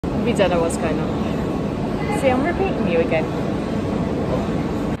We don't know what's going on. See, I'm repeating you again.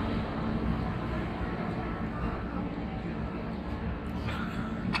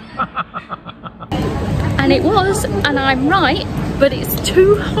 And it was, and I'm right, but it's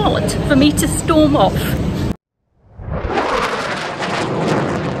too hot for me to storm off.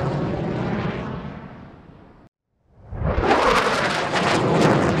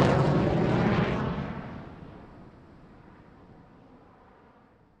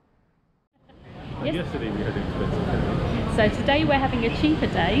 Yesterday we had expensive. So today we're having a cheaper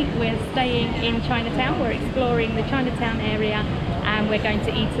day. We're staying in Chinatown. We're exploring the Chinatown area and we're going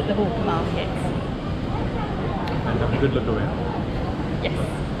to eat at the hawker markets. And have a good look around. Yes.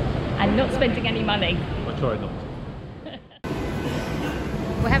 And not spending any money. I try not.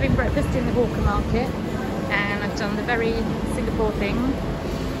 We're having breakfast in the hawker market and I've done the very Singapore thing.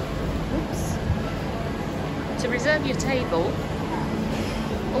 Oops. To reserve your table,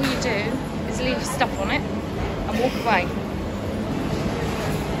 all you do is leave stuff on it and walk away.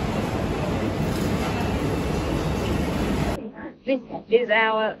 This is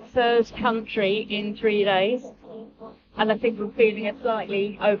our third country in 3 days and I think we're feeling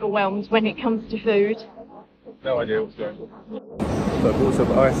slightly overwhelmed when it comes to food. No idea what's going on. So I've bought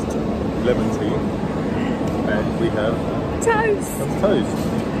some iced lemon tea and we have Toast! some toast,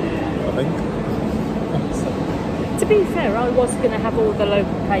 I think. To be fair, I was going to have all the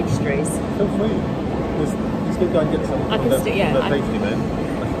local pastries. Feel free. Just go and get some I can still, yeah. from the pastry man.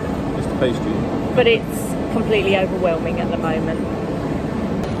 Just a pastry. But it's completely overwhelming at the moment.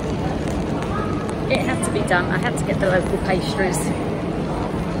 It had to be done. I had to get the local pastries.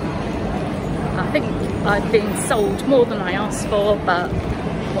 I think I've been sold more than I asked for, but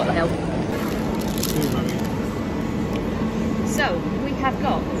what the hell. So, we have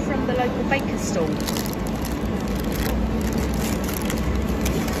got from the local baker stall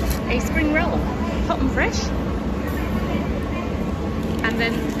a spring roll, hot and fresh. And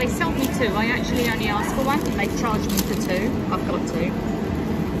then they sold me 2. I actually only asked for 1 and they charged me for 2. I've got 2.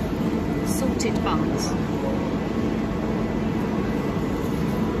 Salted buns.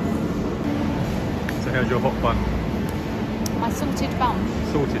 So how's your hot bun? My salted bun.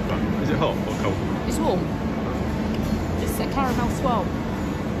 Salted bun. Is it hot or cold? It's warm. It's a caramel swirl.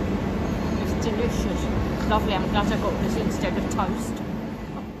 It's delicious. Lovely. I'm glad I got this instead of toast.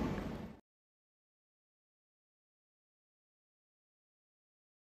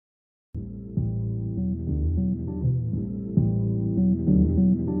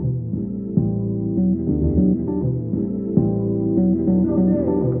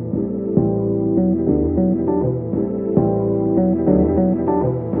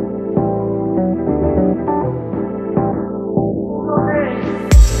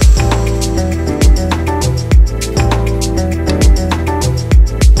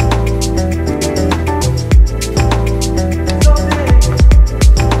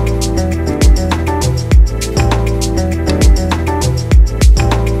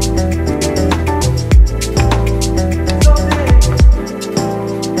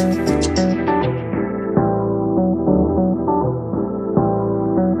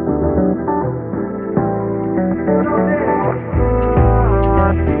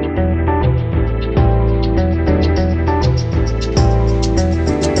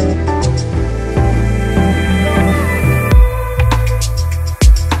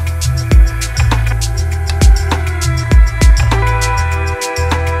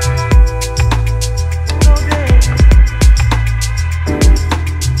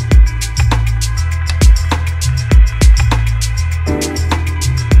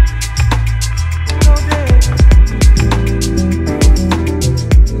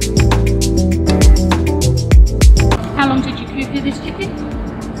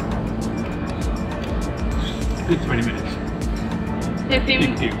 Good 20 minutes.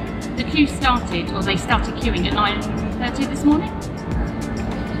 The queue started, or they started queuing at 9:30 this morning?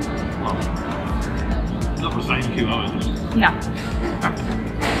 Well, not the same queue hours. No.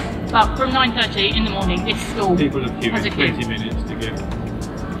 But from 9:30 in the morning, this stall People have queued has a queue. 20 minutes to get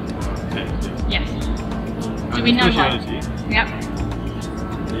tested. Yes. And Do we know what? speciality Yep.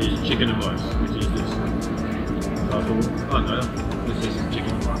 is chicken and rice, which is this. I thought, oh no, this is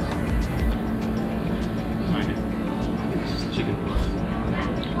chicken and rice. Right. This is chicken and rice.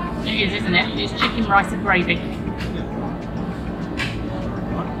 It is, isn't it? It's chicken, rice and gravy. Yeah.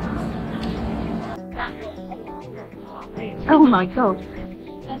 Oh my god.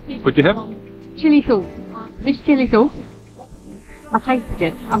 What do you have? Chili sauce. This chili sauce, I tasted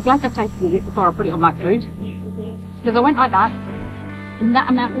it. I'm glad I tasted it before I put it on my food. Because I went like that, and that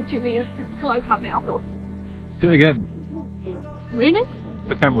amount of chili is just so coming out. Do it again. Really?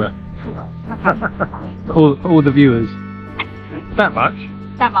 the camera. all the viewers. That much?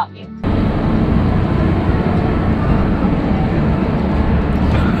 That much.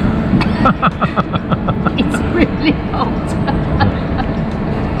 It's really hot.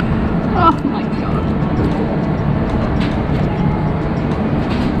 Oh my god.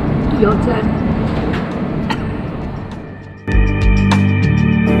 Your turn.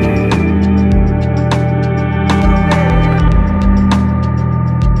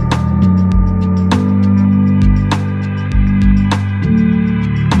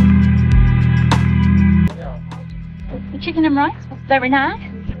 The chicken and rice was very nice.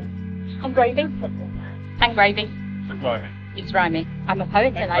 And gravy. And gravy. It's rhyming. I'm a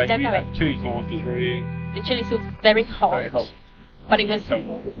poet and I don't know it. Chili sauce is really... The chili sauce was very hot. Very hot. But it was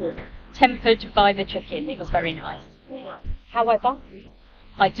tempered by the chicken. It was very nice. However,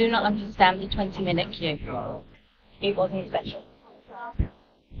 I do not understand the 20-minute queue. It wasn't special.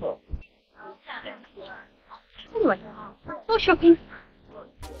 Anyway, more shopping.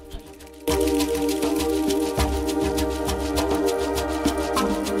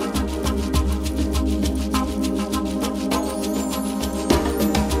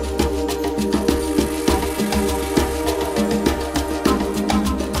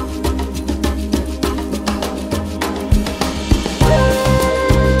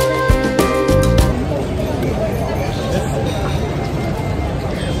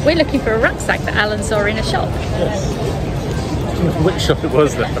 We're looking for a rucksack that Alan saw in a shop. Yes. Which shop it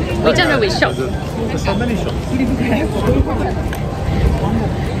was then? We don't know which shop. There's so many shops.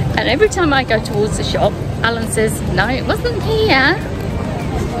 And every time I go towards the shop, Alan says, no, it wasn't here.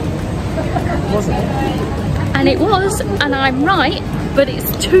 Wasn't it? And it was, and I'm right, but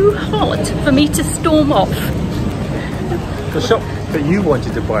it's too hot for me to storm off. The shop that you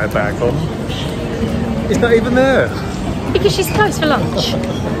wanted to buy a bag from is not even there. Because she's closed for lunch.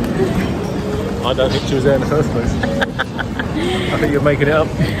 I don't think she was there in the first place. I think you're making it up.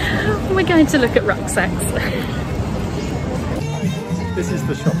 We're going to look at rucksacks. This is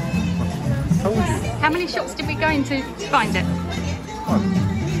the shop. I told you. How many shops did we go into to find it?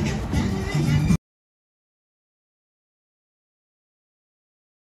 One.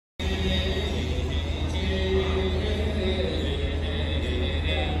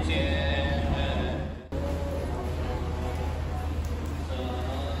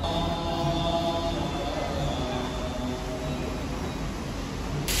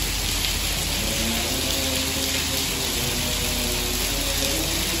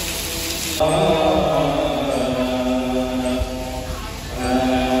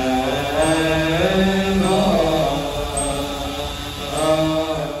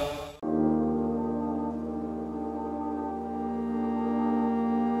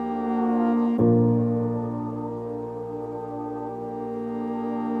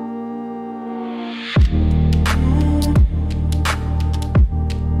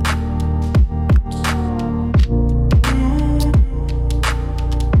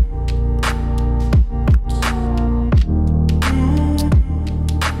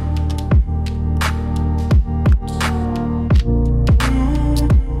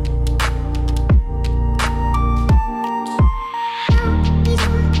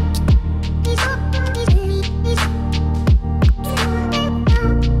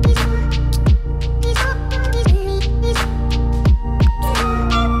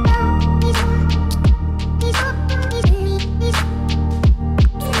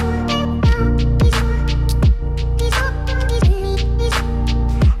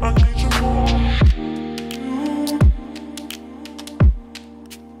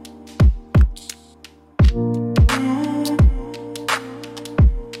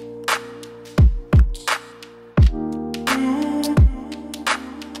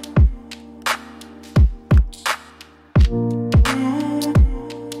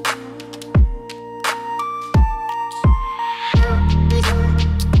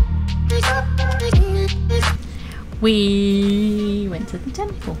 We went to the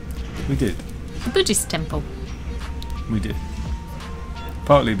temple. We did. The Buddhist temple. We did.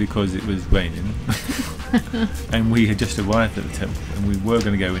 Partly because it was raining and we had just arrived at the temple and we were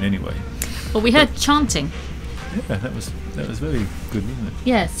going to go in anyway. Well, we heard chanting. Yeah, that was very good, wasn't it?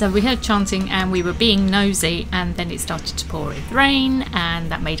 Yeah, so we heard chanting and we were being nosy, and then it started to pour with rain,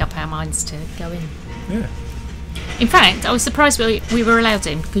 and that made up our minds to go in. Yeah. In fact, I was surprised we were allowed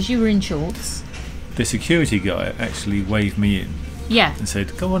in because you were in shorts. The security guy actually waved me in. Yeah. And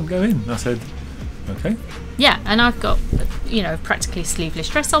said, "Come on, go in." I said, "Okay." Yeah, and I've got, practically a sleeveless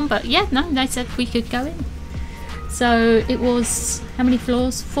dress on, but yeah, no, they said we could go in. So it was, how many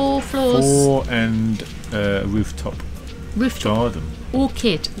floors? 4 floors? 4 and a rooftop. Rooftop. Garden.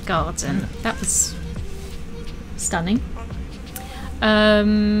 orchid garden. That was stunning.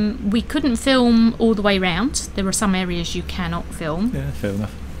 We couldn't film all the way round. There were some areas you cannot film. Yeah, fair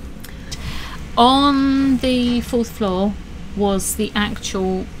enough. On the 4th floor was the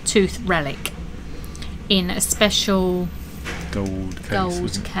actual tooth relic in a special gold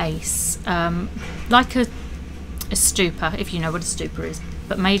case, like a stupor, if you know what a stupor is,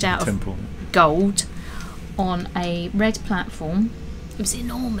 but made out of gold on a red platform. It was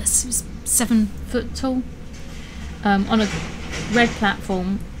enormous. It was 7 foot tall. On a red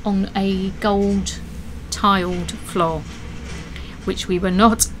platform on a gold tiled floor, which we were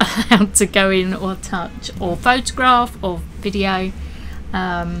not allowed to go in or touch or photograph or video.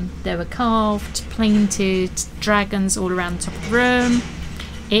 There were carved, painted dragons all around the top of the room.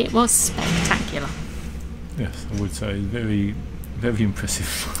 It was spectacular. Yes, I would say very, very impressive.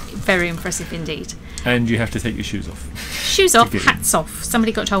 Very impressive indeed. And you have to take your shoes off. Shoes off, hats off.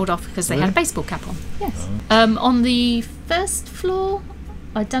 Somebody got told off because they had a baseball cap on. Yes. On the 1st floor,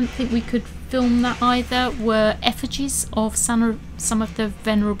 I don't think we could film that either, were effigies of some of the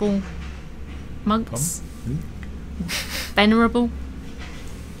venerable monks. Venerable.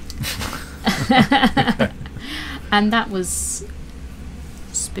 And that was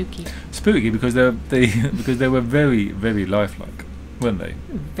spooky. Spooky because they were very, very lifelike, weren't they?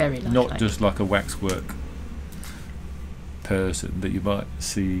 Very lifelike. Not just like a waxwork person that you might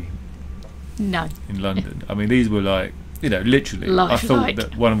see in London. I mean, these were like, you know, literally. Lifelike. I thought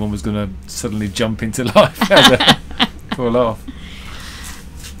that one of them was going to suddenly jump into life for a laugh.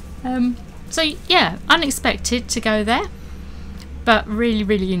 So yeah, unexpected to go there, but really,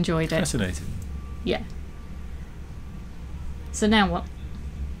 really enjoyed it. Fascinating. Yeah. So now what?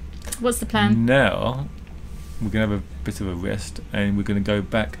 What's the plan? Now we're going to have a bit of a rest, and we're going to go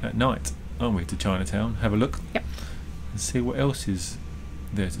back at night, aren't we, to Chinatown, have a look. Yep. And see what else is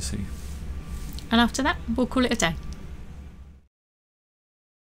there to see. And after that, we'll call it a day.